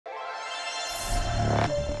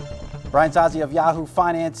Brian Zazi of Yahoo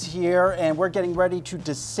Finance here, and we're getting ready to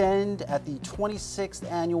descend at the 26th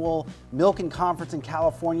annual Milken Conference in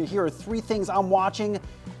California. Here are 3 things I'm watching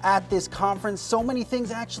at this conference. So many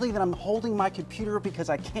things actually that I'm holding my computer because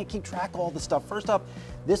I can't keep track of all the stuff. First up,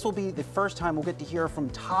 this will be the first time we'll get to hear from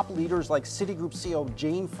top leaders like Citigroup CEO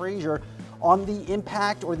Jane Fraser on the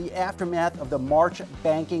impact or the aftermath of the March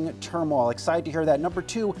banking turmoil. Excited to hear that. Number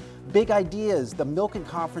 2, big ideas. The Milken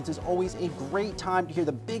Conference is always a great time to hear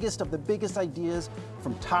the biggest of the biggest ideas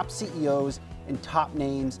from top CEOs and top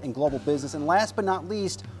names in global business. And last but not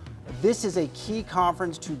least, this is a key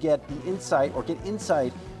conference to get the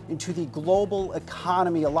insight into the global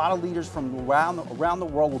economy. A lot of leaders from around the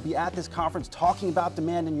world will be at this conference talking about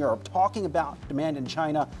demand in Europe, talking about demand in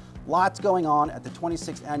China. Lots going on at the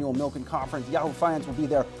 26th annual Milken Conference. Yahoo Finance will be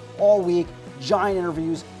there all week. Giant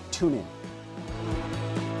interviews. Tune in.